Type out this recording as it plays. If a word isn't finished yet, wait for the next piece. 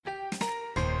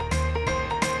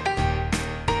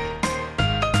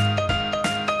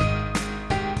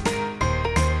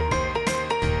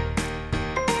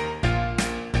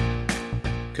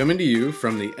Coming to you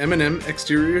from the M&M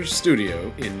Exterior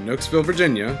Studio in Nooksville,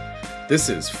 Virginia, this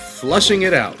is Flushing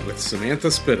It Out with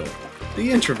Samantha Spittle, the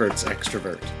introvert's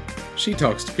extrovert. She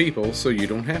talks to people so you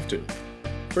don't have to.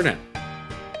 For now.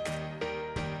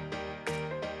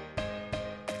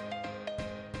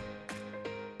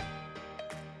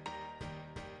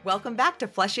 Welcome back to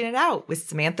Flushing It Out with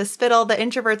Samantha Spittle, the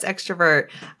introvert's extrovert.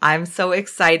 I'm so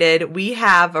excited. We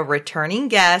have a returning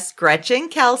guest, Gretchen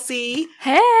Kelsey.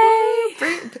 Hey!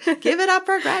 Give it up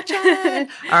for Gretchen.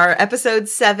 Our episode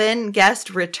 7 guest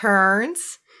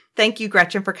returns. Thank you,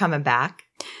 Gretchen, for coming back.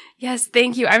 Yes,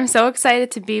 thank you. I'm so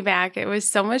excited to be back. It was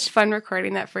so much fun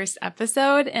recording that first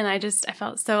episode, and I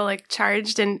felt so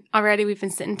charged, and already we've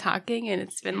been sitting talking, and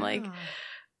it's been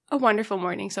a wonderful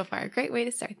morning so far. A great way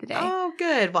to start the day. Oh,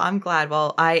 good. Well, I'm glad.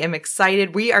 Well, I am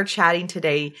excited. We are chatting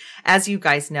today. As you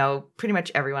guys know, pretty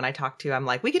much everyone I talk to, I'm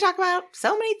like, we could talk about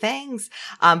so many things.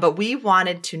 But we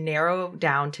wanted to narrow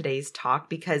down today's talk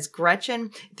because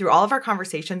Gretchen, through all of our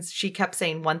conversations, she kept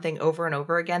saying one thing over and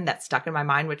over again that stuck in my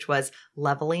mind, which was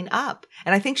leveling up.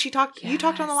 And I think you talked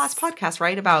on the last podcast,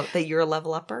 right? About that you're a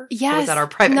level upper? Yes. Or was that our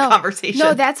private conversation?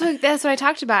 No, that's what I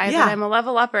talked about. I said I'm a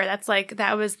level upper. That's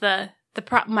that was the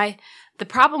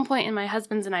problem point in my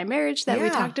husband's and I marriage that we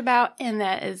talked about, and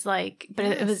that is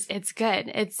it's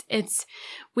good.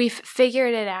 We've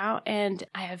figured it out, and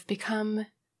I have become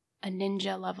a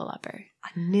ninja level upper.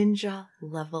 A ninja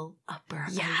level upper.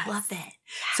 Yes. I love it. Yes.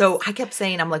 So I kept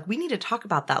saying, I'm like, we need to talk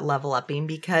about that level upping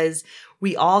because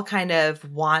we all kind of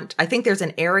I think there's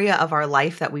an area of our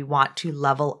life that we want to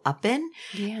level up in.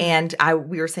 Yeah. And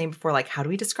we were saying before, how do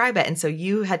we describe it? And so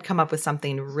you had come up with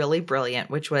something really brilliant,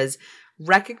 which was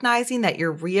recognizing that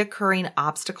your reoccurring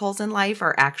obstacles in life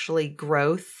are actually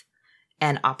growth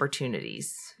and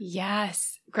opportunities.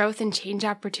 Yes. Growth and change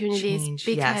opportunities,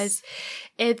 because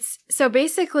it's so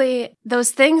basically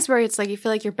those things where it's you feel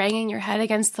like you're banging your head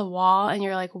against the wall and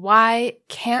you're like, why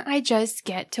can't I just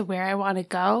get to where I want to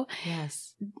go?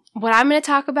 Yes. What I'm going to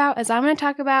talk about is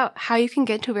how you can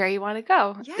get to where you want to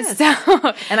go. Yes.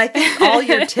 And I think all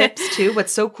your tips too,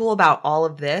 what's so cool about all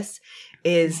of this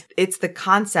is it's the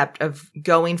concept of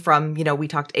going from, we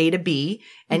talked A to B,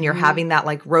 and you're having that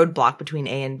roadblock between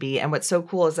A and B. And what's so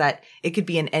cool is that it could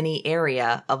be in any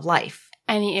area of life.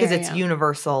 Any area. Because it's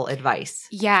universal advice.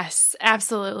 Yes,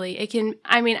 absolutely. It can,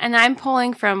 and I'm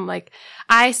pulling from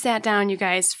I sat down, you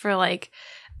guys, for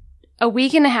a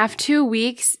week and a half, 2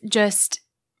 weeks, just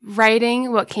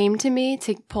writing what came to me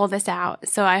to pull this out.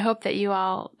 So I hope that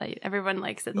everyone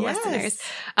likes it, the listeners.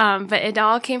 But it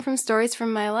all came from stories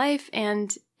from my life,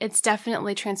 and it's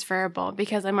definitely transferable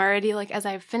because I'm already as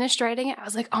I finished writing it, I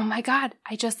was like, oh my God,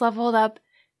 I just leveled up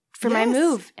for my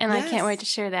move. And I can't wait to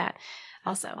share that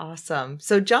also. Awesome.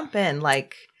 So jump in,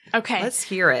 okay, let's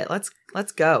hear it. Let's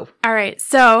go. All right.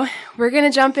 So we're going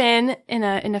to jump in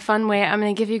a fun way. I'm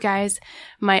going to give you guys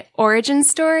my origin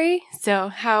story. So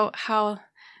how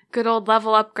good old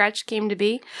level up Gretch came to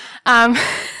be.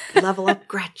 Level up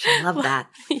Gretch. I love that.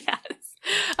 Yes.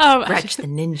 Gretch the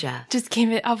ninja. Just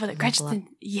came up with it. Gretch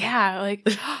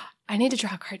I need to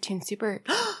draw cartoon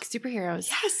superheroes.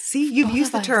 Yes. See, you've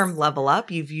used the term level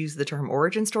up. You've used the term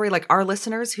origin story. Our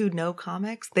listeners who know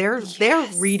comics, they're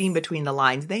reading between the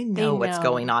lines. They know what's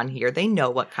going on here. They know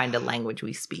what kind of language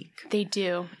we speak. They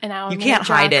do. And I'll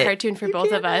draw a cartoon for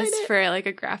both of us for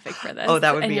a graphic for this. Oh,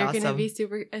 that would be awesome. And you're going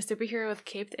to be a superhero with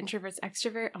cape, the introvert's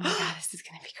extrovert. Oh my God, this is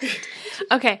going to be great.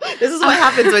 Okay. This is what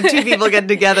happens when two people get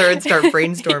together and start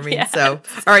brainstorming. Yes. So,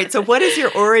 all right. So what is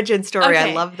your origin story?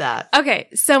 Okay. I love that. Okay.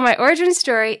 So my origin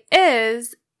story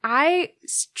is I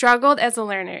struggled as a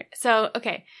learner. So,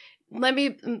 okay, let me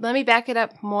back it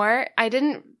up more. I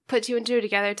didn't put two and two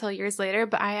together till years later,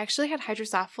 but I actually had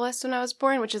hydrocephalus when I was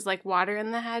born, which is water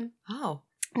in the head. Oh.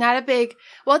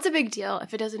 It's a big deal.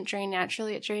 If it doesn't drain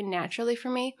naturally, it drained naturally for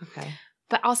me. Okay.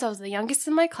 But also I was the youngest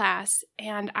in my class,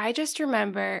 and I just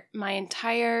remember my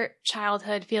entire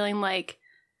childhood feeling like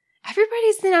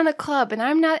everybody's in on a club and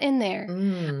I'm not in there.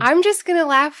 I'm just going to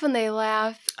laugh when they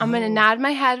laugh. I'm going to nod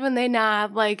my head when they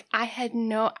nod. I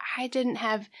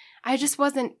just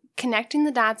wasn't connecting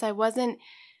the dots. I wasn't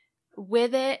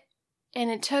with it.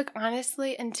 And it took,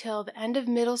 honestly, until the end of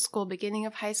middle school, beginning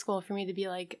of high school for me to be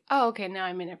oh, okay, now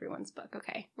I'm in everyone's book.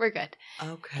 Okay, we're good.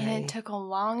 Okay. And it took a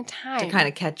long time. To kind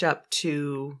of catch up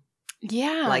to...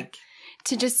 Yeah.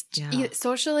 To just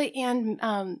socially and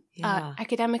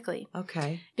academically.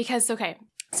 Okay. Because, so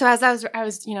as I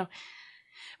was,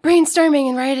 brainstorming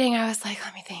and writing, I was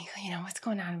let me think, what's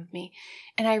going on with me?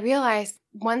 And I realized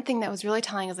one thing that was really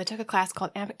telling is I took a class called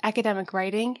academic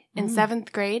writing in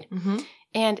 7th grade. Mm-hmm.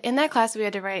 And in that class, we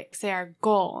had to write, say, our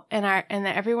goal and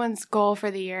everyone's goal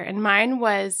for the year. And mine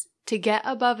was to get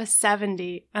above a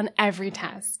 70 on every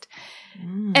test.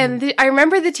 Mm. And I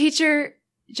remember the teacher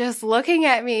just looking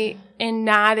at me and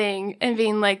nodding and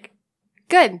being like,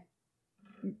 good,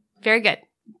 very good.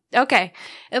 Okay.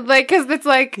 And like, cause it's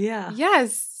like, Yeah.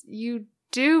 yes, you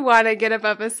do want to get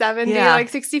above a 70. Yeah. Like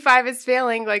 65 is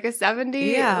failing, like a 70.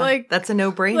 Yeah. Like, that's a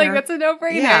no-brainer. like that's a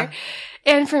no-brainer. Yeah.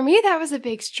 And for me, that was a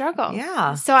big struggle.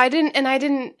 Yeah. So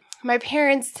my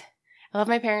parents, I love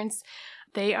my parents.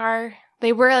 They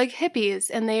were like hippies,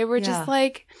 and they were just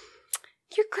like,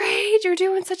 you're great. You're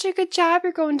doing such a good job.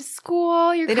 You're going to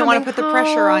school. They didn't want to put the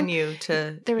pressure on you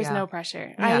to. There was no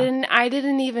pressure. Yeah. I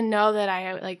didn't even know that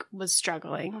I like was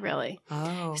struggling really.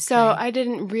 Oh. Okay. So I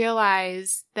didn't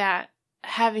realize that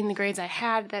having the grades I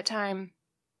had at that time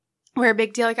were a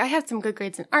big deal. Like I had some good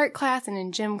grades in art class and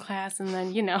in gym class, and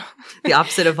then the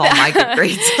opposite of all my good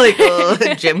grades.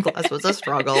 Like gym class was a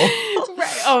struggle.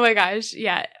 Right. Oh my gosh.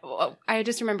 Yeah. I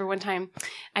just remember one time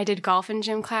I did golf in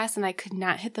gym class and I could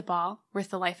not hit the ball worth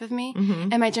the life of me. Mm-hmm.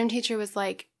 And my gym teacher was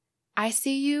like, I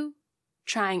see you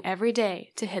trying every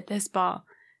day to hit this ball.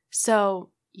 So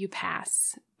you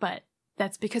pass, but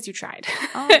that's because you tried.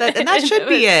 Oh, and that should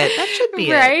be it. That should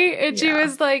be right? it.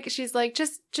 And she's like,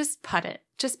 just putt it.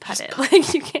 Just putt it.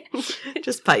 Like you can't.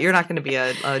 Just putt. You're not going to be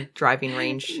a driving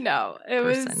range. No, it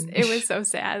person. was so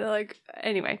sad. Like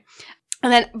anyway.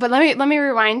 And then, but let me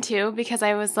rewind too, because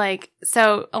I was like,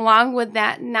 so along with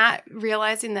that, not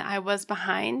realizing that I was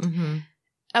behind, Mm-hmm.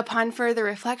 upon further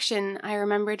reflection, I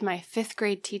remembered my 5th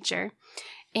grade teacher.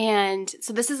 And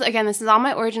so this is all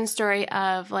my origin story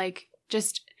of like,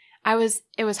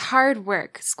 it was hard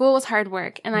work. School was hard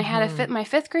work. And I had my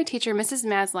 5th grade teacher, Mrs.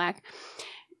 Maslak.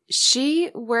 She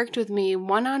worked with me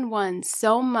one-on-one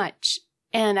so much.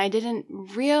 And I didn't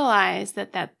realize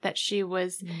that she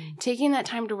was taking that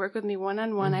time to work with me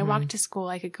one-on-one. I walked to school.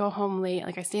 I could go home late.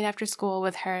 Like I stayed after school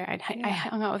with her. I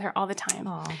hung out with her all the time.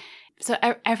 Aww. So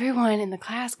everyone in the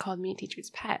class called me a teacher's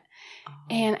pet. Oh.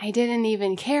 And I didn't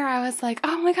even care. I was like,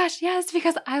 oh my gosh, yes,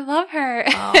 because I love her.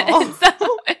 Oh.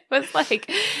 So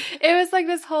it was like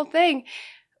this whole thing.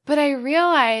 But I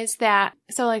realized that,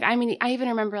 I even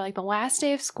remember like the last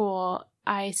day of school,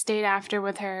 I stayed after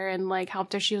with her and like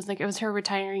helped her. She was like, it was her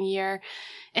retiring year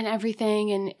and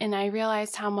everything. And I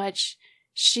realized how much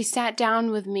she sat down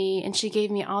with me and she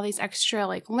gave me all these extra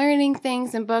like learning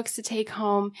things and books to take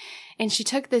home. And she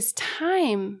took this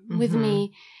time with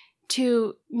me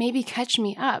to maybe catch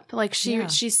me up. Like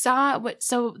she saw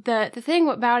the thing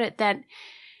about it that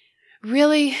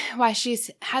really why she's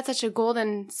had such a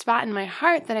golden spot in my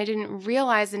heart that I didn't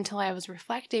realize until I was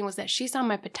reflecting was that she saw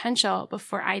my potential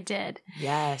before I did.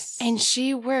 Yes. And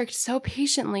she worked so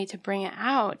patiently to bring it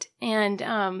out. And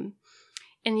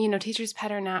teacher's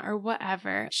pet or not or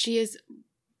whatever, she is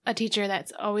a teacher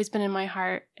that's always been in my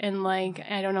heart. And like,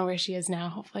 I don't know where she is now.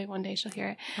 Hopefully one day she'll hear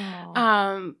it.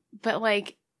 Aww. But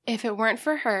like, if it weren't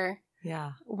for her,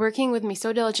 working with me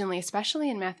so diligently, especially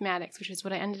in mathematics, which is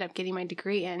what I ended up getting my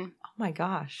degree in. Oh my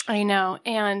gosh. I know.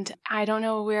 And I don't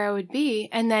know where I would be.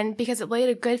 And then because it laid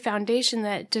a good foundation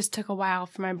that just took a while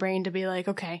for my brain to be like,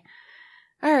 okay,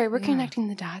 all right, we're connecting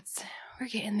the dots. We're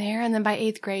getting there. And then by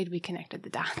 8th grade, we connected the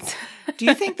dots. Do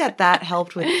you think that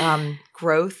helped with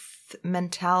growth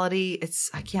mentality?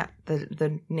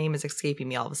 The name is escaping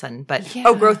me all of a sudden, but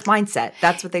growth mindset.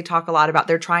 That's what they talk a lot about.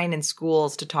 They're trying in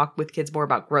schools to talk with kids more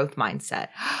about growth mindset.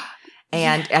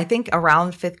 And I think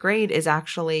around 5th grade is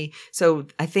actually, so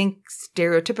I think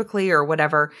stereotypically or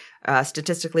whatever,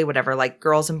 statistically, whatever, like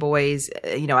girls and boys,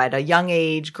 at a young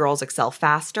age, girls excel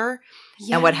faster.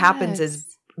 Yes. And what happens is,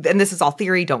 and this is all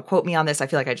theory, don't quote me on this. I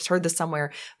feel like I just heard this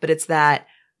somewhere, but it's that,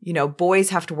 boys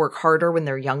have to work harder when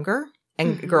they're younger.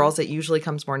 And girls, it usually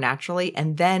comes more naturally.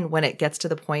 And then when it gets to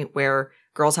the point where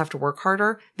girls have to work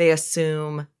harder, they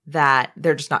assume that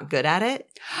they're just not good at it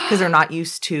because they're not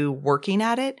used to working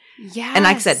at it. Yes. And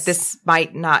like I said, this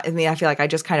might not, I feel like I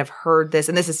just kind of heard this,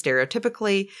 and this is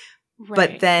stereotypically,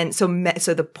 but then, so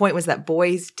the point was that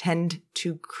boys tend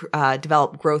to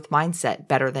develop growth mindset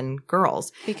better than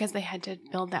girls. Because they had to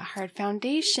build that hard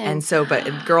foundation. And so, but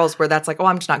girls where that's like, oh,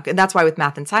 I'm just not good. And that's why with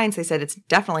math and science, they said it's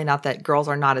definitely not that girls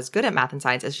are not as good at math and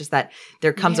science. It's just that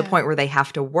there comes a point where they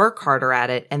have to work harder at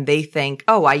it. And they think,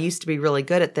 oh, I used to be really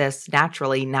good at this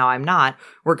naturally. Now I'm not.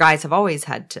 Where guys have always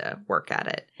had to work at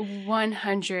it.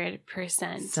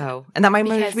 100%. So, and that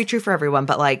might be true for everyone,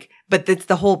 but it's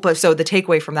the whole, so the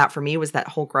takeaway from that for me was that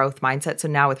whole growth mindset. So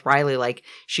now with Riley, like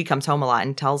she comes home a lot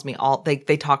and tells me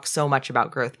they talk so much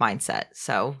about growth mindset.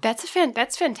 So that's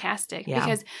fantastic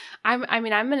because I'm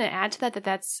going to add to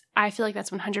that I feel like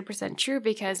that's 100% true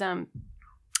because,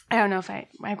 I don't know if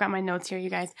I've got my notes here, you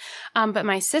guys. But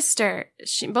my sister,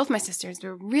 both my sisters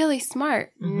were really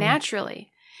smart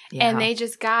naturally. Yeah. And they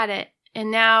just got it. And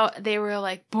now they were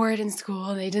like bored in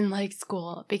school. They didn't like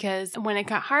school because when it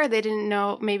got hard, they didn't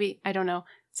know, maybe, I don't know,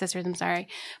 sisters, I'm sorry.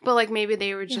 But like maybe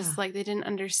they were just like, they didn't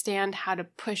understand how to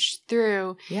push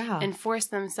through and force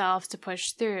themselves to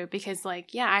push through. Because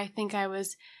like, I think I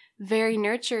was very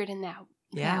nurtured in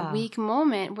that weak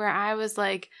moment where I was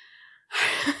like,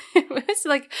 it was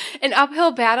like an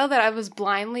uphill battle that I was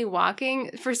blindly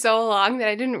walking for so long that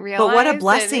I didn't realize. But what a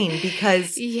blessing,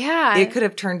 because yeah, it could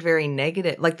have turned very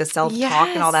negative, like the self-talk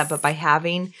and all that. But by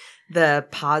having the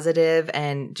positive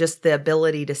and just the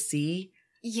ability to see,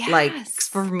 like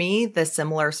for me, the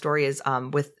similar story is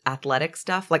with athletic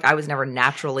stuff. Like I was never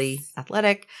naturally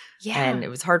athletic and it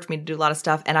was hard for me to do a lot of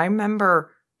stuff. And I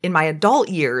remember in my adult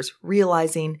years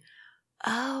realizing,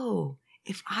 oh,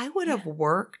 if I would have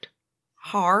worked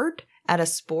hard at a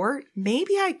sport,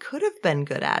 maybe I could have been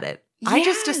good at it. Yes. I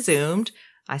just assumed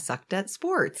I sucked at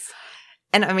sports.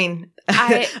 And I mean,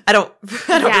 I don't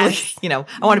really, I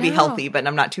want to be healthy, but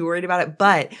I'm not too worried about it.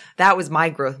 But that was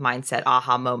my growth mindset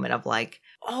aha moment of like,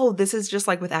 oh, this is just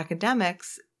like with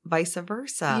academics, vice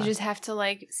versa. You just have to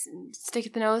like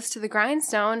stick the nose to the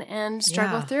grindstone and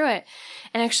struggle through it.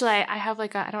 And actually, I have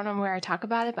like I don't know where I talk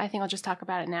about it, but I think I'll just talk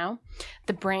about it now.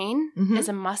 The brain is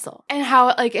a muscle, and how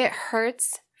like it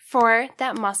hurts for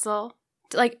that muscle,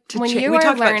 like when you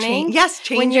are learning.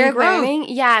 Change when you're and growth.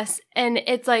 learning, and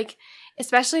it's like.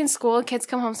 Especially in school, kids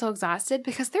come home so exhausted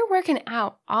because they're working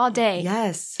out all day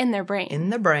in their brain.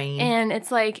 And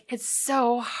it's like, it's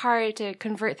so hard to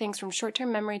convert things from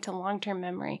short-term memory to long-term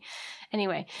memory.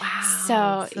 Anyway,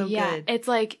 so good. It's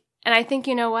like, and I think,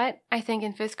 you know what? I think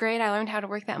in 5th grade, I learned how to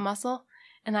work that muscle.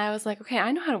 And I was like, okay,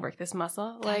 I know how to work this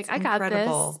muscle. Like, I got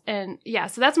this. And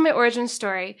so that's my origin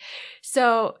story.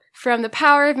 So from the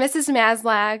power of Mrs.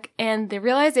 Maslach and the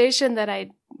realization that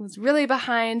I was really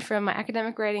behind from my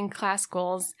academic writing class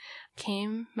goals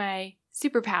came my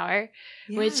superpower,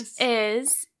 which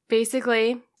is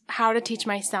basically how to teach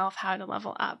myself how to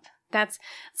level up.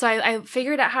 So I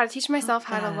figured out how to teach myself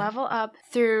how to level up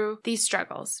through these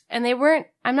struggles. And they weren't,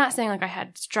 I'm not saying like I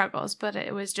had struggles, but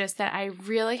it was just that I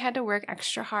really had to work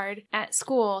extra hard at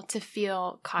school to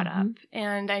feel caught up.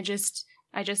 And I just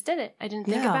did it. I didn't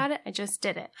think about it. I just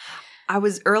did it. I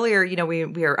was earlier,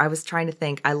 I was trying to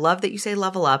think, I love that you say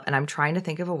level up, and I'm trying to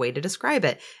think of a way to describe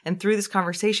it. And through this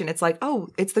conversation, it's like, oh,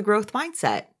 it's the growth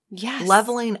mindset. Yes.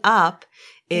 Leveling up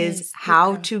is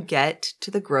how to get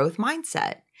to the growth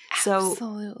mindset. So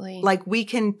absolutely. Like we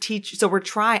can teach, so we're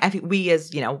trying, I think we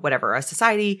as, a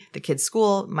society, the kids'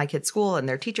 school, my kids' school and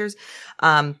their teachers,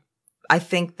 I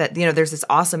think that, there's this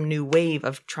awesome new wave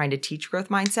of trying to teach growth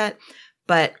mindset,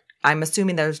 but I'm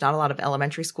assuming there's not a lot of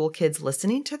elementary school kids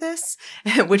listening to this,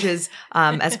 which is,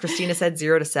 as Christina said,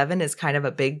 0 to 7 is kind of a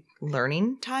big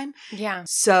learning time. Yeah.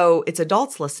 So it's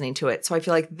adults listening to it. So I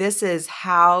feel like this is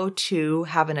how to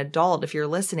have an adult, if you're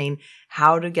listening,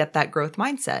 how to get that growth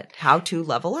mindset, how to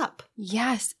level up.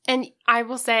 Yes. And I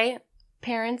will say,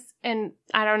 parents, and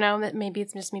I don't know, that maybe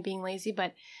it's just me being lazy,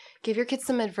 but give your kids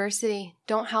some adversity.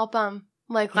 Don't help them.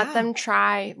 Like, let them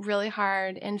try really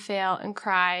hard and fail and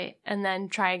cry and then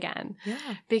try again. Yeah.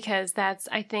 Because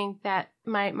I think that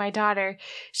my daughter,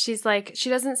 she's like, she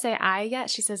doesn't say I yet.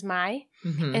 She says my.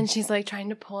 Mm-hmm. And she's like trying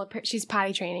to pull up she's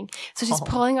potty training. So she's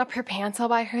pulling up her pants all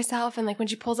by herself. And like when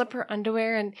she pulls up her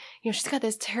underwear and, she's got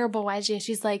this terrible wedgie.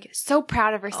 She's like so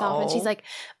proud of herself. And she's like,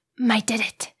 I did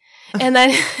it. And then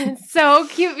it's so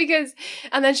cute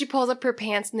and then she pulls up her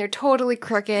pants and they're totally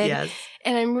crooked. Yes.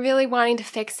 And I'm really wanting to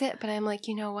fix it, but I'm like,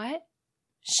 you know what?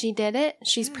 She did it.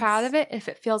 She's proud of it. If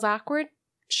it feels awkward,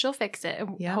 she'll fix it,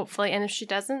 hopefully. And if she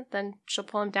doesn't, then she'll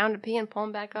pull him down to pee and pull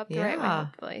him back up the right way,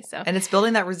 hopefully. So, and it's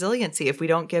building that resiliency. If we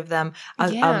don't give them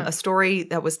a story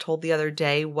that was told the other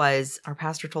day was our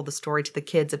pastor told the story to the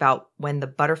kids about when the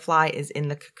butterfly is in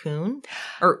the cocoon,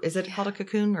 or is it called a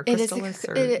cocoon or chrysalis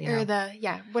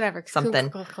whatever something.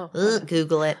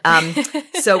 Google it.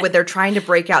 So when they're trying to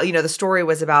break out, the story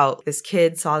was about this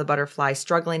kid saw the butterfly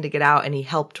struggling to get out, and he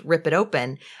helped rip it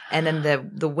open, and then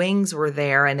the wings were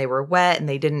there and they were wet and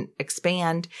they didn't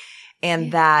expand,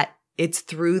 and that it's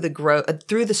through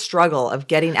the struggle of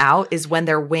getting out is when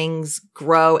their wings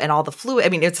grow and all the fluid. I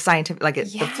mean, it's scientific,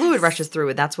 the fluid rushes through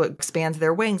and that's what expands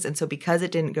their wings. And so because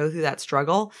it didn't go through that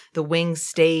struggle, the wings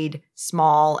stayed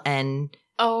small and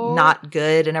not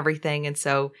good and everything. And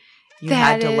so you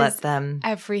had to let them.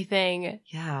 Everything.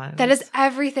 Yeah. That is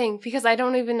everything, because I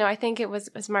don't even know. I think it was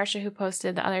Marsha who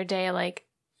posted the other day, like,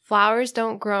 flowers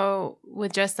don't grow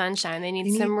with just sunshine. They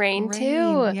need some rain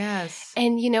too. Yes.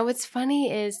 And what's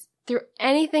funny is through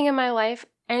anything in my life,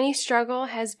 any struggle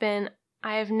has been,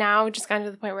 I have now just gotten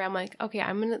to the point where I'm like, okay,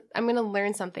 I'm gonna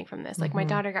learn something from this. Like my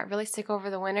daughter got really sick over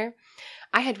the winter.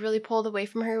 I had really pulled away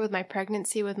from her with my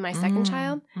pregnancy with my second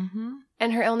child,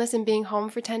 and her illness and being home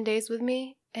for 10 days with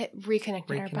me, it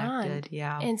reconnected our bond.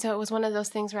 Yeah. And so it was one of those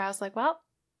things where I was like, well,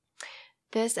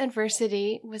 this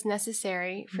adversity was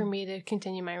necessary for me to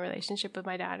continue my relationship with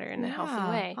my daughter in a healthy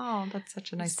way. Oh, that's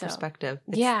such a nice perspective.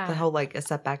 Yeah. The whole like a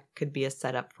setback could be a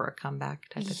setup for a comeback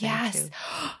type of thing too.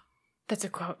 That's a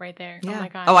quote right there. Yeah. Oh my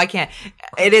God. Oh, I can't.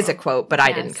 It is a quote, but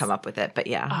I didn't come up with it. But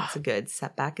yeah, it's a good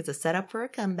setback. It's a setup for a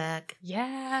comeback.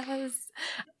 Yes.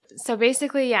 So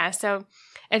basically, yeah. So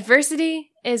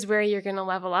adversity is where you're going to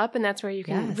level up, and that's where you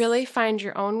can really find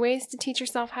your own ways to teach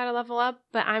yourself how to level up.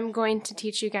 But I'm going to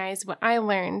teach you guys what I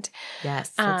learned.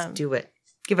 Yes, let's do it.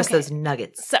 Give us those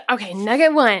nuggets. So,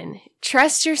 nugget 1,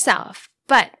 trust yourself.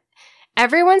 But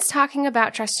everyone's talking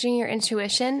about trusting your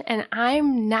intuition, and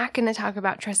I'm not going to talk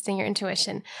about trusting your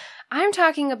intuition. I'm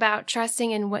talking about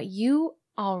trusting in what you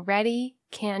already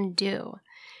can do.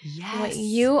 Yes. What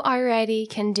you already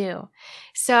can do.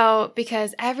 So,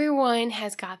 because everyone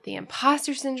has got the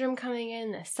imposter syndrome coming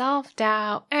in, the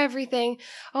self-doubt, everything.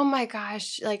 Oh my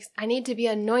gosh, like I need to be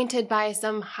anointed by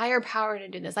some higher power to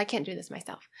do this. I can't do this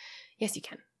myself. Yes, you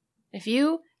can. If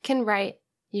you can write,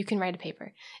 you can write a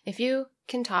paper. If you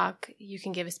can talk, you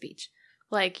can give a speech.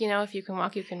 Like, if you can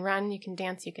walk, you can run, you can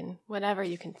dance, you can whatever,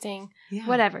 you can sing,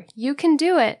 whatever. You can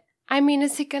do it. I mean,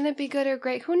 is it going to be good or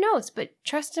great? Who knows? But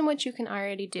trust in what you can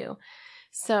already do.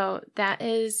 So that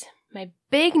is my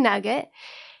big nugget.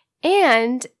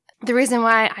 And the reason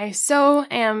why I so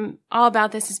am all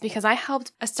about this is because I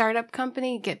helped a startup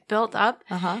company get built up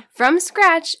from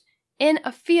scratch in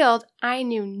a field I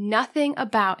knew nothing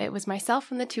about. It was myself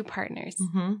and the 2 partners.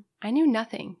 I knew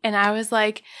nothing. And I was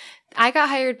like, I got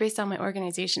hired based on my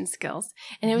organization skills,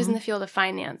 and it was in the field of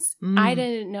finance. I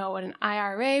didn't know what an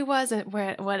IRA was, and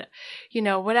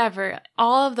whatever,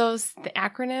 all of those, the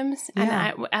acronyms.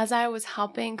 And as I was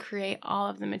helping create all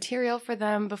of the material for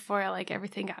them before like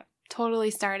everything got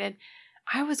totally started,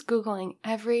 I was Googling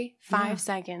every 5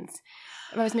 seconds.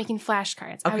 I was making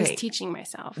flashcards. I was teaching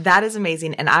myself. That is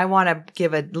amazing. And I want to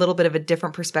give a little bit of a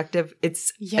different perspective.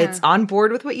 It's on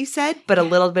board with what you said, but a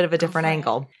little bit of a different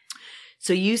angle.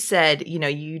 So you said, you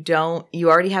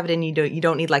already have it in you. You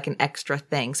don't need like an extra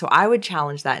thing. So I would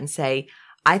challenge that and say,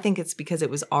 I think it's because it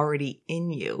was already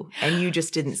in you and you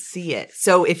just didn't see it.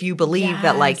 So if you believe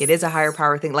that like it is a higher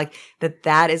power thing, like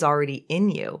that is already in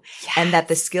you and that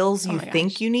the skills you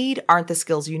think you need aren't the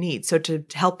skills you need. So to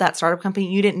help that startup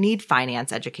company, you didn't need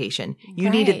finance education.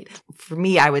 You needed, for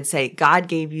me, I would say God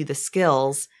gave you the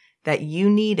skills that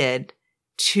you needed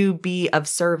to be of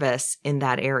service in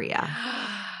that area.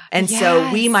 And so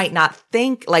we might not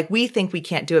think, like we think we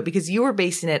can't do it because you were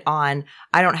basing it on,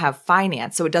 I don't have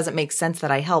finance, so it doesn't make sense that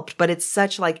I helped. But it's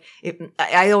such like,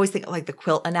 I always think like the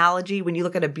quilt analogy. When you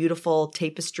look at a beautiful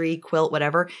tapestry, quilt,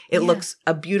 whatever, it looks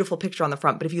a beautiful picture on the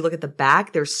front. But if you look at the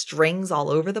back, there's strings all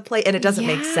over the place and it doesn't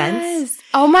make sense.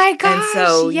 Oh my gosh. And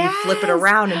so you flip it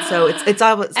around. And so it's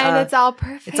all, and it's all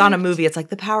perfect. It's on a movie. It's like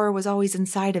the power was always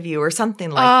inside of you or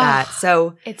something like that.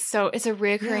 So it's a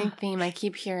recurring theme I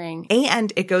keep hearing.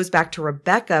 And it goes back to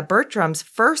Rebecca Bertram's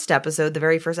first episode, the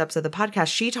very first episode of the podcast.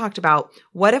 She talked about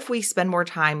what if we spend more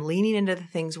time leaning into the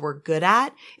things we're good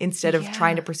at instead of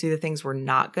trying to pursue the things we're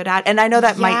not good at. And I know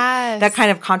that that kind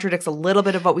of contradicts a little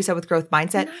bit of what we said with growth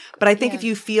mindset, but I think if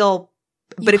you feel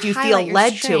if you feel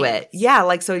led to it,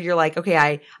 like, so you're like,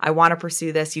 okay, I want to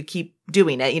pursue this. You keep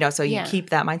doing it, so you keep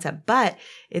that mindset, but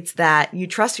it's that you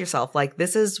trust yourself. Like,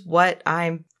 this is what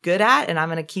I'm good at and I'm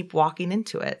going to keep walking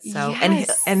into it. So,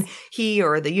 and he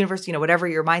or the universe, whatever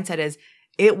your mindset is,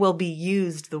 it will be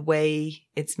used the way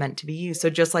it's meant to be used. So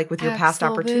just like with your past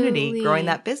opportunity, growing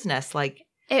that business, like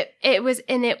it was,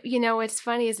 and it, what's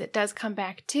funny is it does come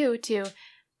back to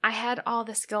I had all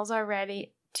the skills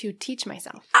already to teach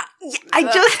myself. I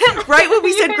just, right when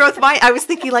we said growth mind, I was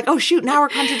thinking like, oh shoot, now we're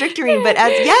contradicting. But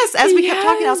as we kept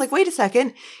talking, I was like, wait a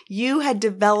second, you had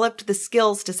developed the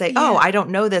skills to say, oh, I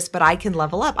don't know this, but I can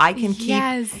level up. I can keep,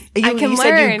 I can learn.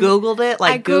 Said you Googled it,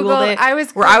 like Googled it. I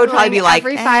was, where I would probably be like,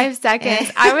 every 5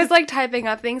 seconds, I was like typing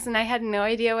up things and I had no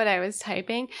idea what I was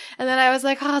typing. And then I was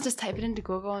like, I'll just type it into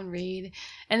Google and read.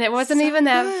 And it wasn't even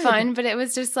that fun, but it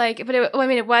was just like, it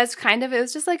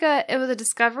was just like it was a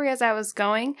discovery as I was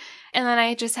going. And then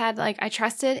I just had I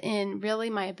trusted in really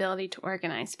my ability to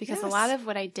organize because a lot of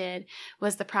what I did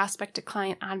was the prospect to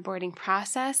client onboarding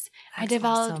process. I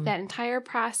developed that entire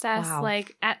process. Wow.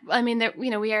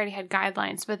 We already had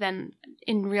guidelines, but then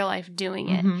in real life doing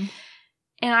it.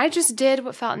 And I just did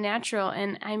what felt natural.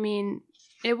 And I mean,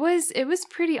 it was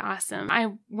pretty awesome.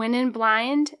 I went in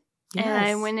blind. Yes. And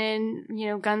I went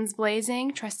in, guns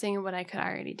blazing, trusting in what I could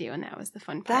already do, and that was the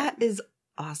fun part. That is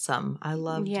awesome. I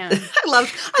loved Yeah.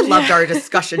 I loved our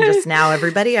discussion just now,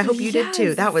 everybody. I hope you did too.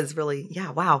 Yes. That was really,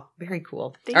 wow, very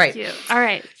cool. Thank you. All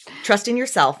right. Trust in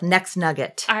yourself. Next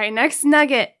nugget. All right, next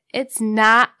nugget. It's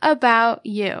not about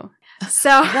you.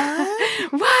 So,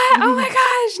 what? Oh my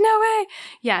gosh, no way.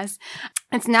 Yes.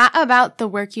 It's not about the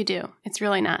work you do. It's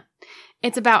really not.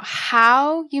 It's about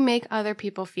how you make other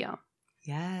people feel.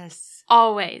 Yes.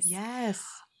 Always. Yes.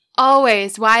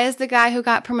 Always. Why is the guy who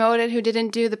got promoted, who didn't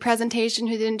do the presentation,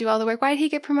 who didn't do all the work, why did he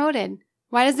get promoted?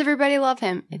 Why does everybody love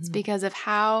him? It's because of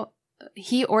how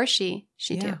he or she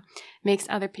too, makes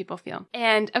other people feel.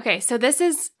 And okay, so this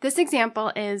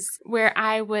example is where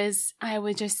I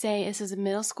would just say this is a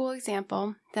middle school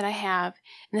example that I have.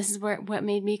 And this is what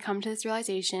made me come to this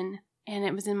realization. And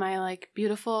it was in my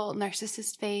beautiful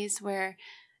narcissist phase where,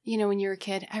 when you're a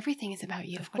kid, everything is about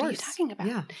you. What are you talking about?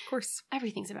 Yeah, of course.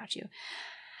 Everything's about you.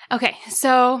 Okay,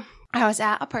 so I was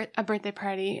at a birthday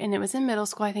party, and it was in middle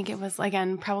school. I think it was,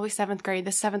 again, probably 7th grade.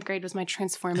 The 7th grade was my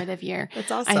transformative year.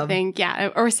 That's awesome. I think,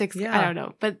 or 6th. Yeah. I don't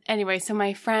know. But anyway, so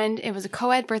my friend, it was a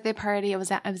co-ed birthday party. I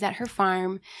was at her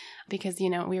farm because, we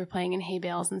were playing in hay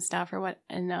bales and stuff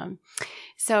and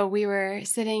so we were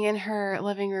sitting in her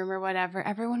living room or whatever.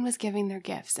 Everyone was giving their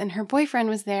gifts, and her boyfriend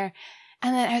was there.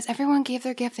 And then as everyone gave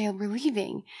their gift, they were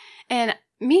leaving. And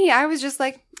me, I was just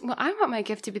like, well, I want my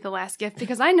gift to be the last gift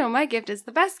because I know my gift is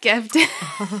the best gift.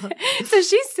 So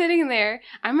she's sitting there.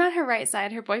 I'm on her right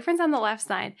side. Her boyfriend's on the left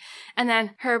side. And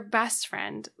then her best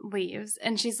friend leaves.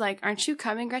 And she's like, aren't you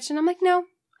coming, Gretchen? I'm like, no,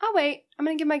 I'll wait. I'm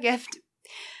going to give my gift.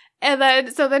 And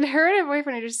then her and her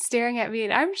boyfriend are just staring at me,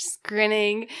 and I'm just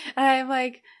grinning. And I'm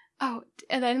like, oh,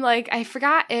 and then I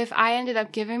forgot if I ended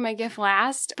up giving my gift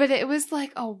last, but it was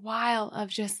a while of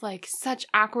just such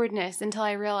awkwardness until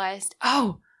I realized,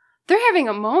 oh, they're having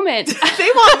a moment. They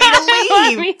want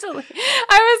me to leave.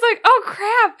 I was like, oh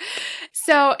crap.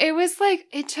 So it was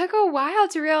it took a while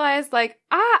to realize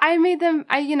I made them,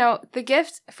 the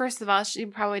gift, first of all, she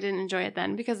probably didn't enjoy it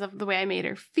then because of the way I made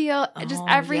her feel, just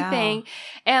everything.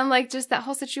 Yeah. And just that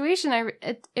whole situation,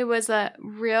 it was a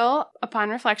real, upon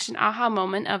reflection, aha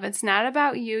moment of it's not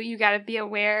about you. You got to be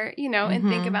aware, and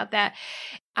think about that.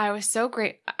 I was so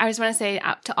great. I just want to say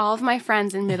to all of my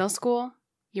friends in middle school,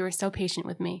 you were so patient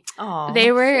with me. Oh, they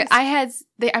were.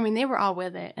 They were all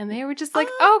with it, and they were just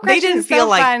 "Oh, Gretchen's they didn't feel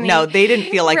funny." No, they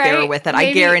didn't feel like they were with it.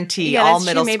 Maybe, I guarantee all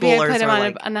middle Maybe schoolers I put them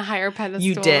are on a higher pedestal.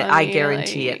 You did. I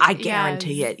guarantee it. I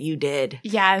guarantee it. You did.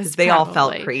 Yes, because they all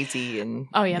felt crazy and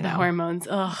the hormones.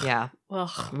 Ugh. Yeah.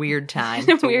 Ugh. Weird time.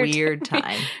 It's a weird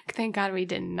time. Thank God we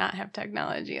did not have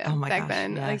technology gosh, back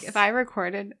then. yes. If I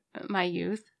recorded my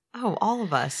youth. Oh, all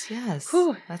of us. Yes.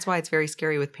 Whew. That's why it's very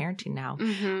scary with parenting now.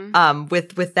 Mm-hmm.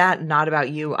 With that, not about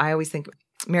you. I always think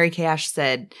Mary Kay Ash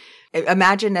said,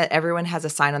 imagine that everyone has a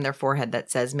sign on their forehead that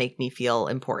says, make me feel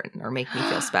important or make me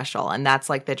feel special. And that's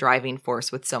the driving force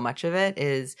with so much of it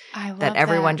is that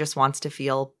everyone just wants to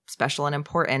feel special and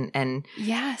important. And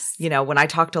yes, when I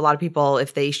talk to a lot of people,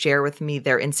 if they share with me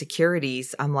their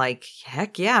insecurities, I'm like,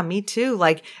 heck yeah, me too.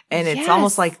 And it's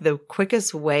almost the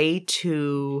quickest way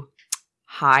to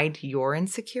hide your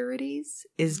insecurities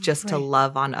is just to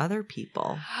love on other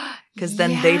people. Because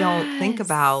then they don't think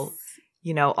about,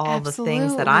 all the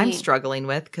things that I'm struggling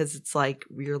with because it's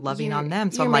you're loving on them.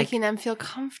 So you're I'm making them feel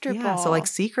comfortable. Yeah. So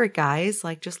secret guys,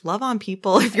 just love on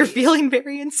people if you're feeling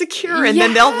very insecure and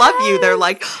then they'll love you. They're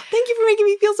like, thank you for making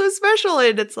me feel so special.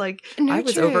 And it's I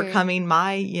was overcoming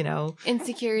my,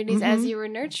 insecurities as you were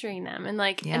nurturing them. And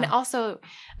and also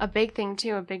a big thing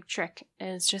too, a big trick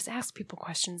is just ask people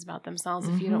questions about themselves.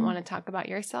 If you don't want to talk about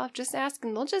yourself, just ask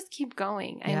and they'll just keep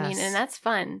going. I mean, and that's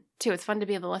fun too. It's fun to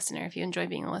be the listener if you enjoy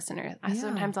being a listener.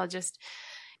 Sometimes I'll just,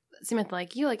 Samantha,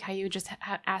 you, how you just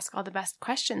ask all the best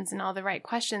questions and all the right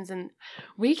questions, and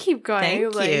we keep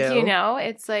going. Thank you.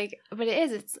 It's but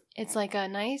it is. It's a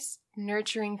nice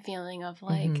nurturing feeling of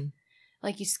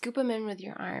you scoop them in with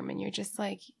your arm, and you're just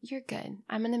you're good.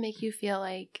 I'm gonna make you feel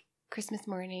like Christmas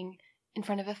morning in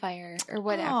front of a fire or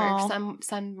whatever,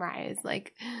 sunrise, just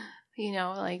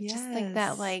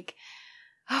that,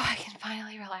 oh, I can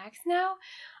finally relax now.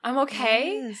 I'm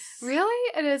okay. Yes.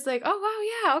 Really? And it's oh, wow,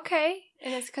 yeah, okay.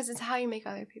 And it's because it's how you make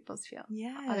other people feel.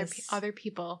 Yes. Other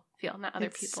people feel, not other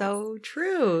people. So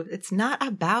true. It's not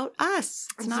about us.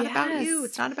 It's not about you.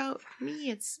 It's not about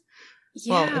me.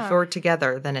 Well, if we're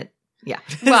together, then it Yeah.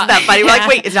 Well, Isn't that funny? We're yeah. like,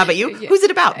 wait, it's not about you? Yeah. Who's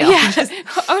it about? No. Yeah.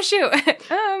 Oh, shoot.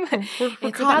 We're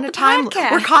It's caught in about a the time.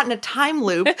 podcast. We're caught in a time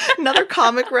loop. Another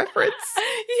comic reference.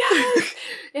 Yes.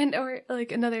 And or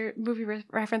like another movie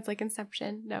reference like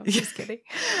Inception. No, just kidding.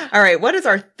 All right. What is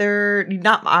our third?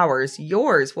 Not ours.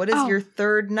 Yours. What is Oh. your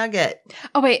third nugget?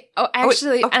 Oh, wait. Oh,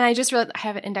 actually, oh. and I just realized I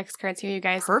have index cards here, you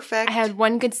guys. Perfect. I had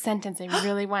one good sentence I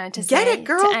really wanted to Get say it,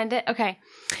 girl. to end it. Okay.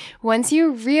 Once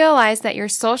you realize that your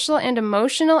social and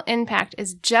emotional impact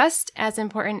is just as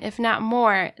important, if not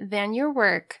more, than your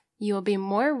work, you will be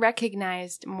more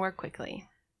recognized more quickly.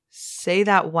 Say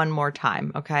that one more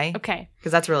time, okay? Okay.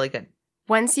 Because that's really good.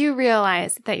 Once you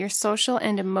realize that your social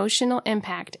and emotional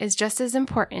impact is just as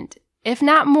important, if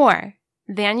not more,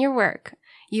 than your work,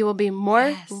 you will be more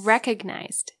Yes.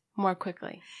 recognized more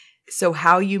quickly. So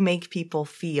how you make people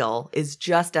feel is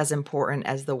just as important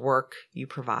as the work you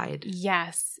provide.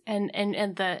 Yes. And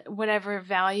the whatever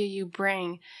value you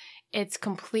bring, it's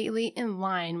completely in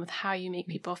line with how you make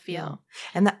people feel.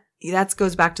 And that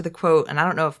goes back to the quote, and I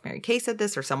don't know if Mary Kay said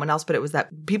this or someone else, but it was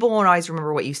that people won't always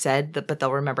remember what you said, but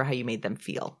they'll remember how you made them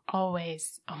feel.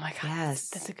 Always. Oh my God. Yes.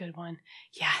 That's a good one.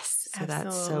 Yes. So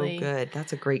absolutely. that's so good.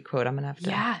 That's a great quote. I'm going to have to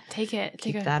Yeah. Take it.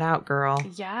 keep Take that out, girl.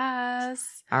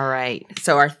 Yes. All right.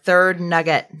 So our third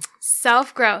nugget.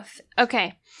 Self-growth.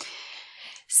 Okay.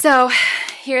 So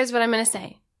here's what I'm going to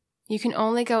say. You can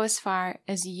only go as far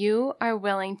as you are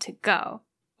willing to go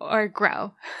or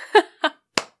grow.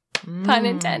 Pun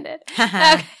intended.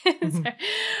 Okay.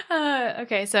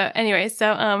 Okay. So anyway,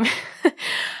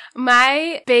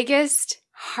 my biggest,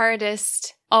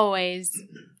 hardest, always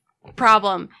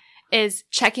problem is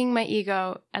checking my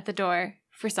ego at the door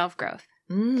for self-growth.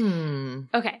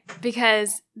 Okay.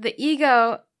 Because the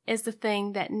ego is the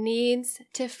thing that needs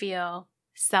to feel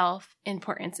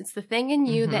self-importance. It's the thing in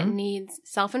you that needs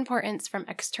self-importance from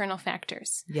external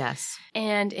factors. Yes.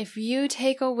 And if you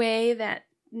take away that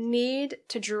need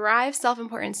to derive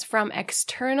self-importance from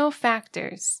external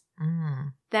factors,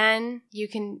 then you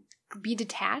can be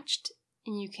detached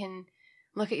and you can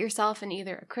look at yourself in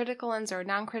either a critical lens or a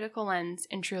non-critical lens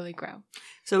and truly grow.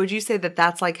 So would you say that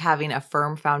that's like having a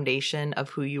firm foundation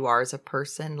of who you are as a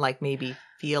person, like maybe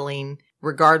feeling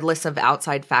regardless of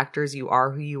outside factors, you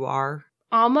are who you are?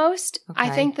 Almost. I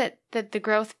Okay. think that the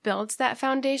growth builds that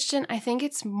foundation. I think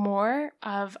it's more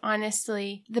of,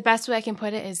 honestly, the best way I can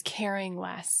put it is caring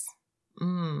less.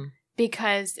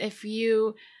 Because if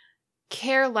you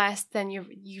care less, then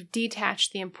you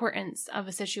detach the importance of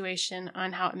a situation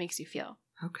on how it makes you feel.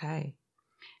 Okay.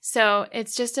 So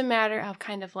it's just a matter of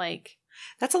kind of like,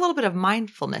 That's a little bit of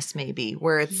mindfulness maybe,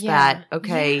 where it's that,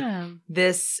 okay, yeah.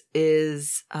 this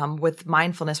is with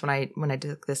mindfulness. When I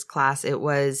took this class, it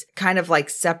was kind of like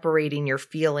separating your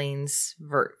feelings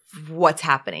what's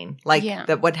happening, like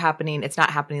that what's happening. It's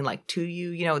not happening like to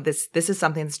you. You know, this is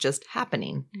something that's just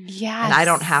happening. Yes. And I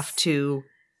don't have to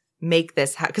make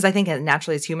this because I think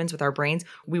naturally as humans with our brains,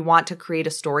 we want to create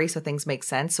a story so things make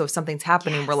sense. So if something's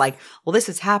happening, we're like, well, this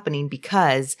is happening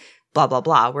because blah, blah,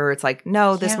 blah, where it's like,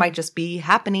 no, this might just be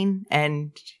happening.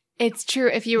 And it's true.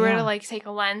 If you were to like take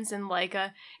a lens and like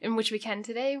in which we can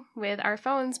today with our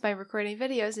phones by recording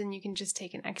videos, and you can just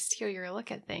take an exterior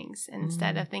look at things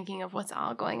instead of thinking of what's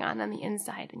all going on the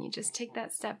inside, and you just take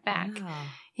that step back.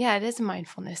 Yeah, it is a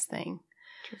mindfulness thing.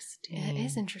 Interesting. It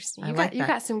is interesting. You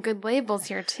got some good labels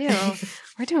here too.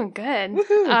 We're doing good.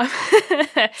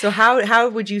 So how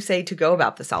would you say to go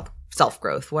about the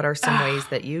self-growth? What are some ways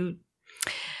that you...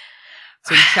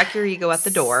 So you check your ego at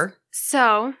the door.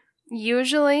 So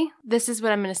usually, this is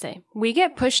what I'm going to say. We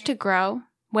get pushed to grow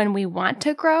when we want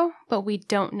to grow, but we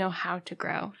don't know how to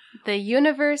grow. The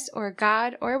universe or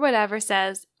God or whatever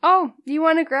says, oh, you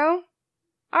want to grow?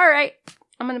 All right,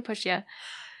 I'm going to push you.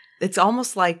 It's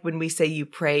almost like when we say you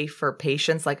pray for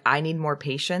patience, like I need more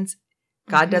patience.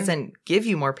 God doesn't give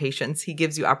you more patience. He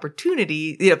gives you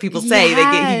opportunity. You know, people say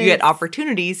you get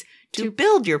opportunities to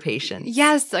build your patience.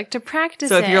 Yes, like to practice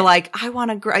So if you're like, I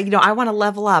want to grow, I want to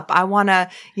level up. I want to,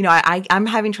 I'm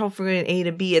having trouble from A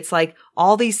to B. It's like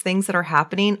all these things that are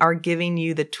happening are giving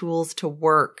you the tools to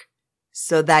work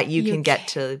so that you can get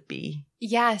to B.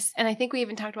 Yes. And I think we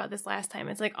even talked about this last time.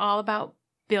 It's like all about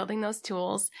building those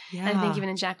tools. Yeah. And I think even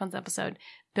in Jacqueline's episode,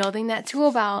 building that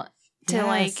tool belt to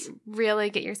like really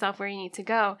get yourself where you need to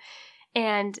go.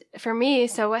 And for me,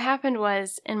 so what happened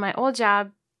was in my old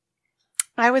job,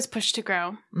 I was pushed to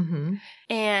grow.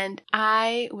 And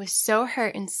I was so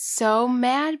hurt and so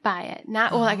mad by it.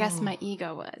 I guess my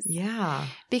ego was. Yeah.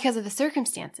 Because of the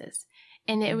circumstances.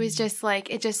 And it was just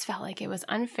like, it just felt like it was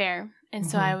unfair. And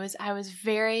so I was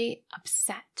very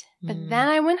upset. But then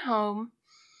I went home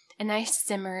and I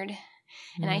simmered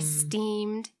and I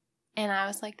steamed And I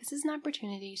was like, this is an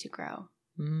opportunity to grow.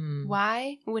 Mm.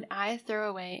 Why would I throw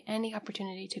away any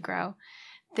opportunity to grow?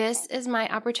 This is my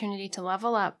opportunity to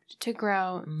level up, to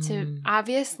grow, to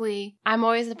obviously, I'm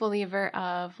always a believer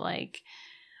of like,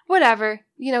 whatever,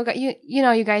 you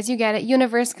guys, you get it.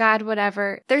 Universe, God,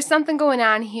 whatever. There's something going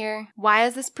on here. Why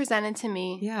is this presented to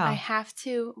me? Yeah. I have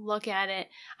to look at it.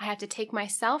 I have to take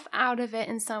myself out of it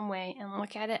in some way and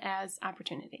look at it as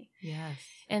opportunity. Yes.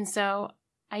 And so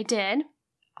I did.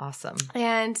 Awesome.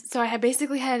 And so I had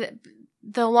basically had,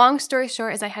 the long story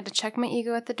short is I had to check my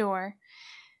ego at the door,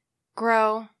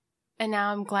 grow, and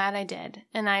now I'm glad I did.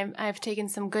 And I've taken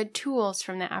some good tools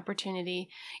from that opportunity,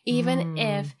 even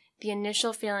if the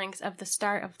initial feelings of the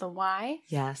start of the why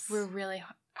were really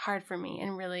hard for me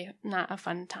and really not a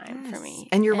fun time for me.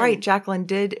 And you're right, Jacqueline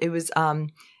did. It was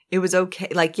okay.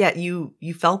 Like, yeah, you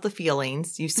felt the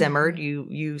feelings, you simmered,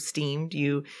 you steamed,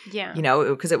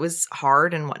 because it was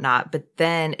hard and whatnot. But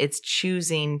then it's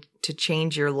choosing to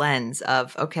change your lens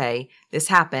of, okay, this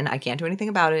happened. I can't do anything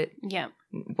about it. Yeah.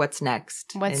 What's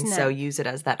next? What's next? So use it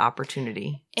as that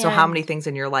opportunity. So how many things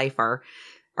in your life are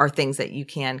things that you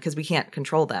can, because we can't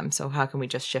control them. So how can we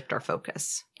just shift our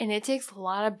focus? And it takes a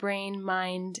lot of brain,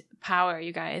 mind power,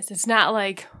 you guys. It's not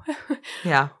like,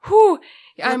 yeah. Whew.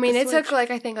 I mean, it took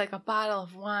I think a bottle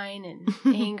of wine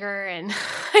and anger and,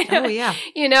 oh yeah.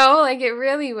 Like it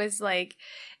really was like,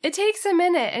 it takes a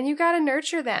minute and you got to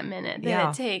nurture that minute that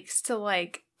it takes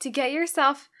to get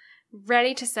yourself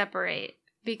ready to separate.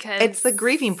 Because it's the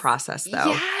grieving process, though.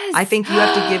 Yes. I think you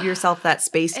have to give yourself that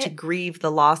space to grieve the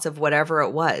loss of whatever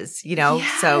it was,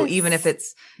 Yes. So even if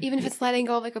it's letting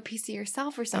go of like a piece of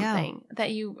yourself or something that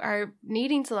you are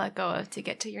needing to let go of to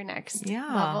get to your next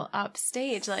level up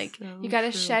stage, like so you got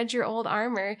to shed your old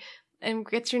armor and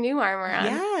get your new armor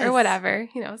on or whatever,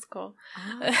 it's cool.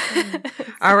 Awesome.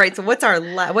 All right. So what's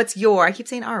I keep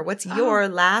saying what's your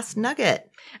last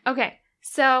nugget? Okay.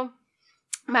 So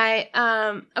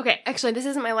actually this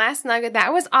isn't my last nugget.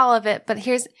 That was all of it, but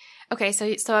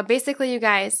so basically you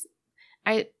guys,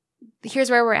 here's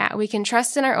where we're at. We can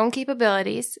trust in our own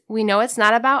capabilities. We know it's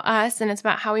not about us and it's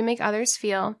about how we make others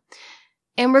feel,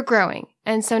 and we're growing.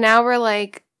 And so now we're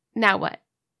like, now what?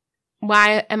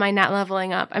 Why am I not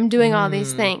leveling up? I'm doing all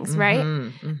these things,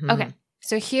 right? Okay.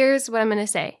 So here's what I'm going to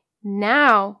say.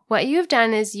 Now, what you've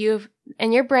done is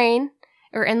in your brain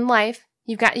or in life,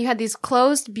 you had these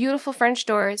closed, beautiful French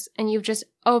doors, and you've just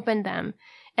opened them.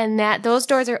 And those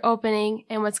doors are opening,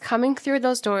 and what's coming through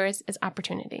those doors is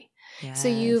opportunity. Yes. So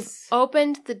you've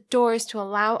opened the doors to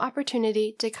allow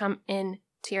opportunity to come into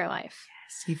your life.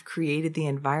 Yes. You've created the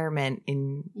environment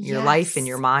in your life, in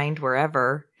your mind,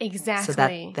 wherever. Exactly.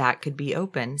 So that could be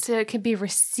open. So it could be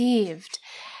received.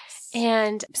 Yes.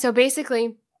 And so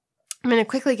basically, I'm going to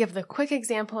quickly give the quick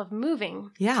example of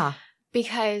moving. Yeah.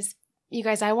 Because you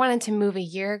guys, I wanted to move a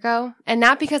year ago, and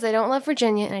not because I don't love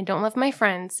Virginia and I don't love my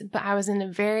friends, but I was in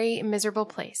a very miserable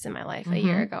place in my life a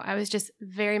year ago. I was just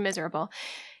very miserable.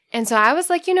 And so I was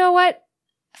like, you know what?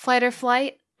 Flight or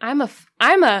flight. I'm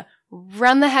a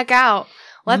run the heck out.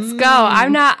 Let's go.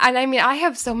 I'm not, and I mean, I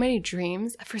have so many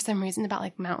dreams for some reason about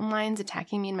like mountain lions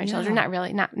attacking me and my children. Not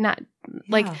really, not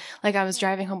like I was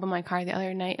driving home in my car the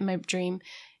other night in my dream,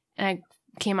 and I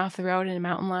came off the road and a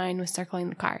mountain lion was circling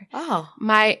the car. Oh,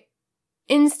 my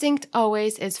instinct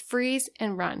always is freeze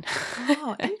and run.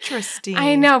 Oh, interesting.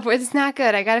 I know, but it's not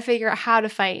good. I got to figure out how to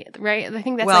fight, right? I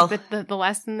think that's the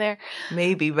lesson there.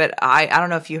 Maybe, but I don't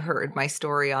know if you heard my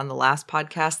story on the last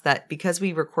podcast that because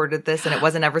we recorded this and it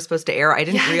wasn't ever supposed to air, I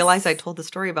didn't realize I told the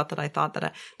story about that. I thought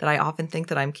that I often think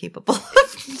that I'm capable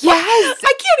of. Yes.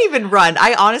 I can't even run.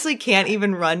 I honestly can't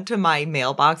even run to my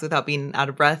mailbox without being out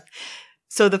of breath.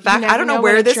 So the fact, I don't know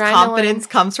where this confidence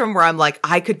comes from where I'm like,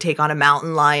 I could take on a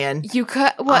mountain lion. You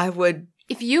could. Well, I would.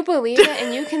 If you believe it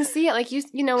and you can see it, like you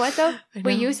know what though?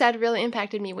 What you said really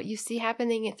impacted me. What you see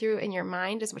happening through in your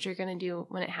mind is what you're going to do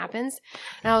when it happens.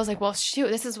 And I was like, well, shoot,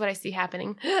 this is what I see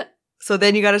happening. So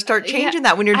then you got to start changing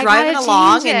that when you're driving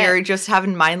along and you're just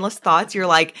having mindless thoughts. You're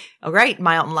like, all right,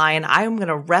 mountain lion, I am going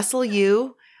to wrestle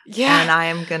you. Yeah. And I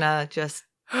am going to just,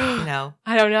 I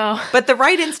don't know. But the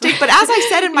right instinct, but as I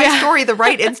said in my story, the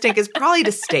right instinct is probably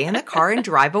to stay in the car and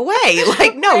drive away.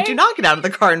 Like, no, do not get out of the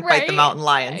car and fight the mountain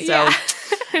lion. So,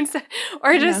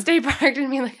 or just stay parked and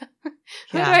be like,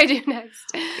 what do I do next?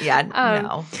 Yeah,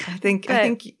 no. I think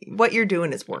what you're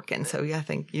doing is working. So I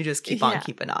think you just keep on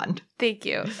keeping on. Thank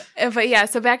you. But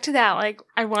so back to that. Like,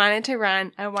 I wanted to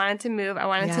run. I wanted to move. I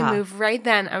wanted to move right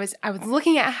then. I was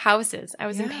looking at houses. I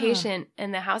was impatient,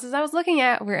 and the houses I was looking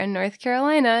at were in North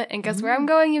Carolina. And guess where I'm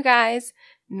going, you guys?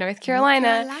 North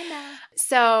Carolina.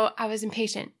 So I was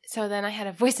impatient. So then I had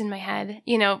a voice in my head,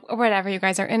 or whatever you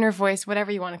guys, our inner voice,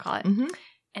 whatever you want to call it. Mm-hmm.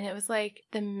 And it was like,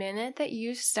 the minute that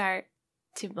you start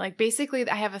to like, basically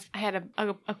I had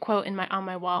a quote on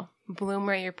my wall, bloom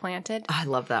where you're planted. I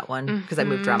love that one because I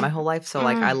moved around my whole life. So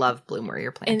like, I love bloom where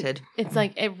you're planted. And it's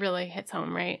like, it really hits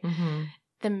home, right? Mm-hmm.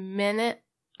 The minute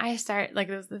I start, like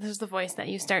this is the voice that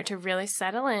you start to really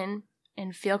settle in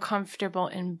and feel comfortable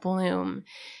and bloom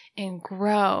and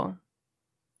grow.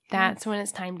 That's when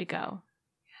it's time to go.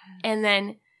 And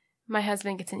then my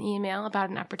husband gets an email about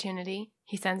an opportunity.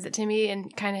 He sends it to me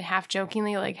and kind of half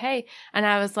jokingly like, hey. And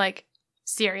I was like,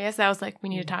 serious. I was like, we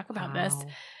need to talk about this.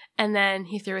 And then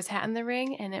he threw his hat in the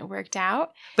ring and it worked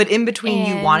out. But in between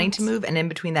you wanting to move and in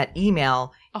between that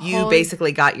email, you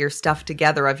basically got your stuff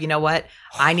together of, you know what?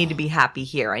 I need to be happy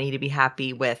here. I need to be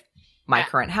happy with my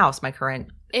current house, my current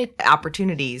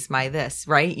opportunities, my this,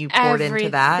 right? You poured into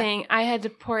that. I had to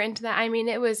pour into that. I mean,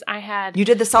 you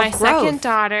did the self-growth. My second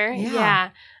daughter.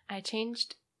 Yeah. I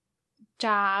changed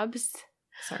jobs.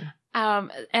 Sorry.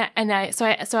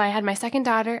 So I had my second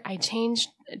daughter. I changed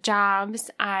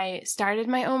jobs. I started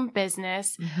my own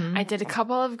business. Mm-hmm. I did a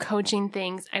couple of coaching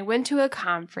things. I went to a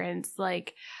conference.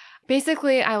 Like,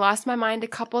 basically, I lost my mind a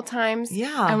couple times.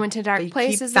 Yeah. I went to dark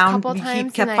places a couple times.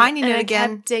 You kept finding it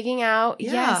again. I kept digging out.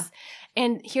 Yeah. Yes.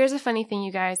 And here's a funny thing,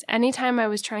 you guys. Anytime I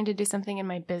was trying to do something in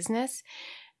my business,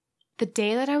 the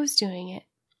day that I was doing it,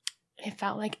 it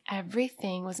felt like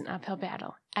everything was an uphill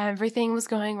battle. Everything was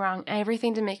going wrong.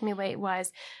 Everything to make me late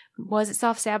was it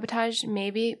self-sabotage?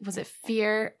 Maybe. Was it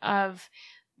fear of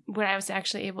what I was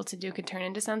actually able to do could turn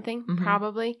into something? Mm-hmm.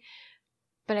 Probably.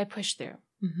 But I pushed through.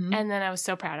 Mm-hmm. And then I was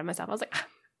so proud of myself. I was like,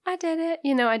 I did it.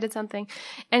 I did something.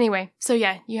 Anyway, so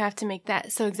yeah, you have to make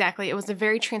that. So exactly. It was a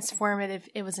very transformative,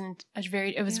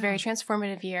 very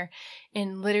transformative year.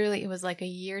 And literally it was like a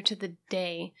year to the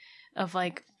day of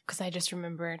like, because I just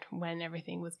remembered when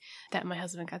everything was that my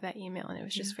husband got that email and it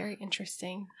was just very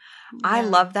interesting. I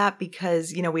love that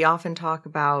because, we often talk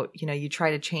about, you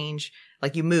try to change,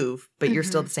 like you move, but you're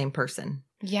still the same person.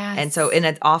 Yes. And so,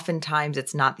 oftentimes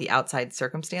it's not the outside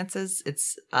circumstances,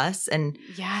 it's us. And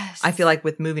yes, I feel like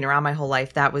with moving around my whole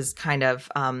life, that was kind of,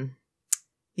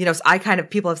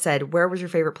 people have said, where was your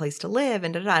favorite place to live?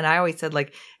 And and I always said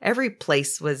like every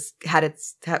place was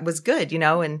good,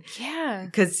 and yeah,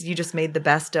 because you just made the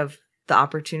best of the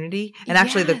opportunity. And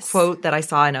actually the quote that I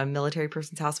saw in a military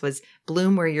person's house was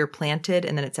bloom where you're planted.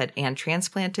 And then it said, and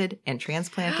transplanted and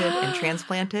transplanted and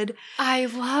transplanted. I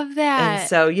love that. And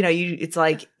so, it's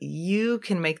like you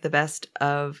can make the best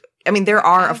of, there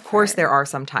are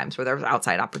some times where there's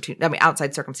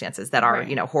outside circumstances that are,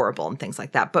 horrible and things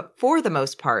like that. But for the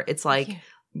most part, it's like,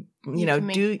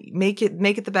 make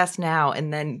it the best now.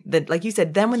 And then like you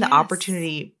said, then when the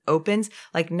opportunity opens,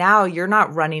 like now you're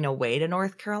not running away to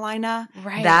North Carolina.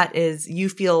 Right. That is, you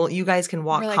guys can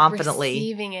walk confidently.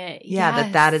 Receiving it. Yeah.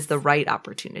 That is the right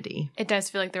opportunity. It does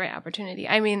feel like the right opportunity.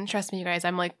 Trust me, you guys,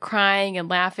 I'm like crying and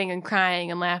laughing and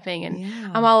crying and laughing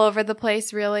and I'm all over the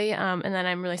place really. And then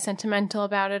I'm really sentimental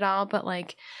about it all, but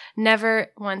like never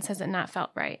once has it not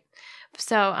felt right.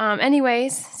 So,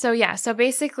 so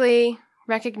basically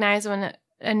recognize when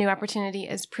a new opportunity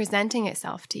is presenting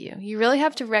itself to you. You really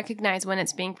have to recognize when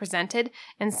it's being presented.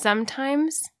 And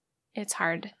sometimes it's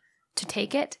hard to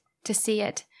take it, to see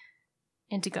it,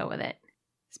 and to go with it.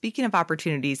 Speaking of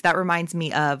opportunities, that reminds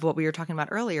me of what we were talking about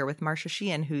earlier with Marsha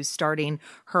Sheehan, who's starting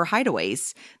her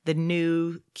Hideaways, the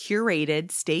new curated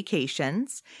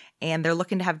staycations. And they're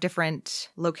looking to have different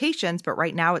locations, but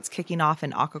right now it's kicking off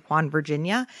in Occoquan,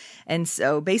 Virginia. And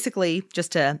so basically,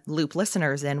 just to loop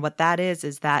listeners in, what that is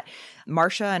that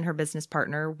Marsha and her business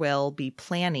partner will be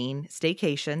planning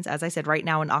staycations, as I said, right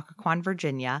now in Occoquan,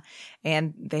 Virginia.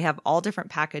 And they have all different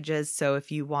packages. So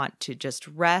if you want to just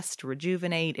rest,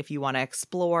 rejuvenate, if you want to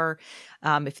explore,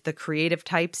 if the creative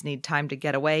types need time to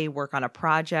get away, work on a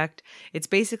project, it's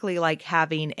basically like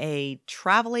having a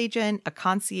travel agent, a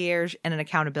concierge, and an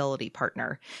accountability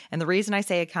partner. And the reason I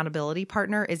say accountability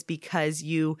partner is because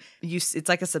it's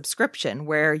like a subscription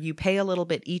where you pay a little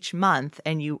bit each month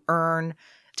and you earn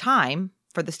time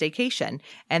for the staycation.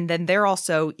 And then they're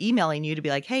also emailing you to be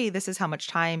like, hey, this is how much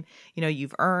time,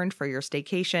 you've earned for your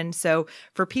staycation. So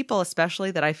for people,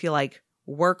 especially that I feel like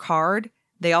work hard,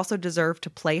 they also deserve to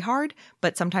play hard,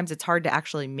 but sometimes it's hard to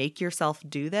actually make yourself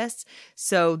do this.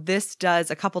 So this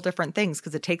does a couple different things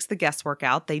because it takes the guesswork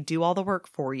out. They do all the work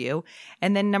for you.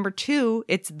 And then number two,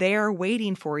 it's there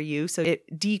waiting for you. So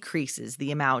it decreases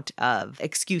the amount of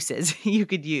excuses you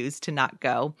could use to not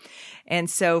go. And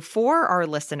so for our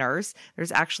listeners,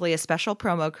 there's actually a special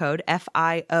promo code,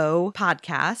 FIO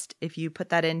podcast. If you put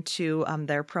that into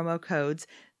their promo codes,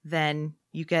 then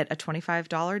you get a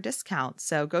 $25 discount.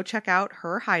 So go check out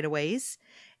her hideaways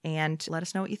and let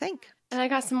us know what you think. And I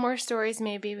got some more stories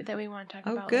maybe that we want to talk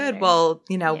about. Oh, good.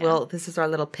 Later. Well, this is our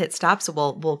little pit stop, so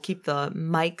we'll keep the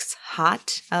mics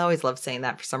hot. I always love saying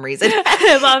that for some reason.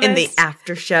 I love in it. the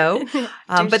after show.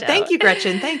 But thank you,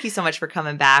 Gretchen. Thank you so much for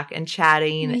coming back and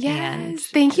chatting. Yes. And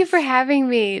thank you for having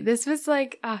me. This was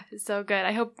like, so good.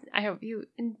 I hope you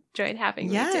enjoyed having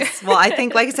me too. Well, I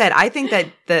think, like I said, I think that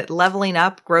the leveling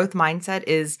up growth mindset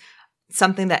is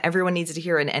something that everyone needs to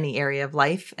hear in any area of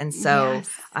life. And so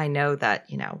I know that,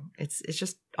 it's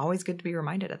just always good to be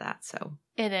reminded of that. So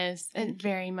it is. It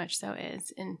very much so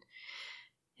is. And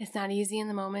it's not easy in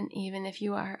the moment, even if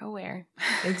you are aware.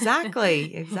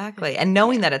 Exactly. And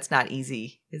knowing that it's not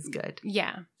easy is good.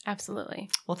 Yeah, absolutely.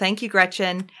 Well, thank you,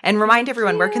 Gretchen. And remind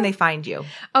everyone, where can they find you?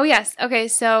 Oh, yes. Okay.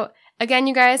 So again,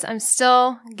 you guys, I'm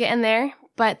still getting there.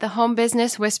 But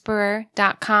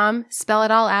thehomebusinesswhisperer.com, spell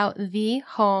it all out,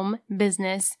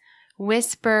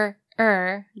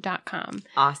 thehomebusinesswhisperer.com.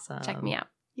 Awesome. Check me out.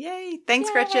 Yay.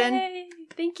 Thanks, Gretchen.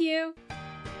 Thank you.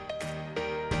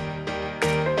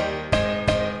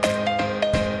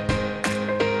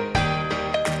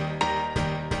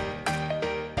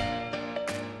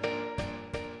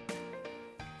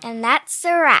 And that's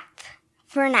a wrap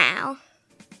for now.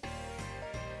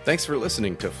 Thanks for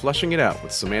listening to Flushing It Out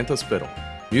with Samantha Spittle.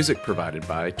 Music provided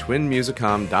by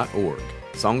twinmusicom.org.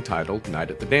 Song titled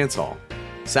Night at the Dance Hall.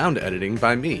 Sound editing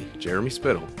by me, Jeremy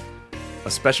Spittle.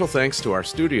 A special thanks to our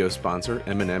studio sponsor,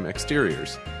 M&M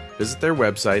Exteriors. Visit their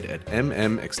website at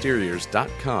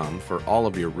mmexteriors.com for all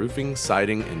of your roofing,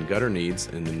 siding, and gutter needs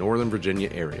in the Northern Virginia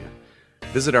area.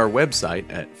 Visit our website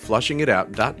at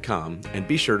flushingitout.com and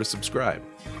be sure to subscribe.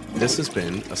 This has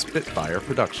been a Spitfire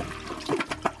production.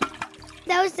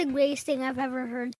 That was the greatest thing I've ever heard.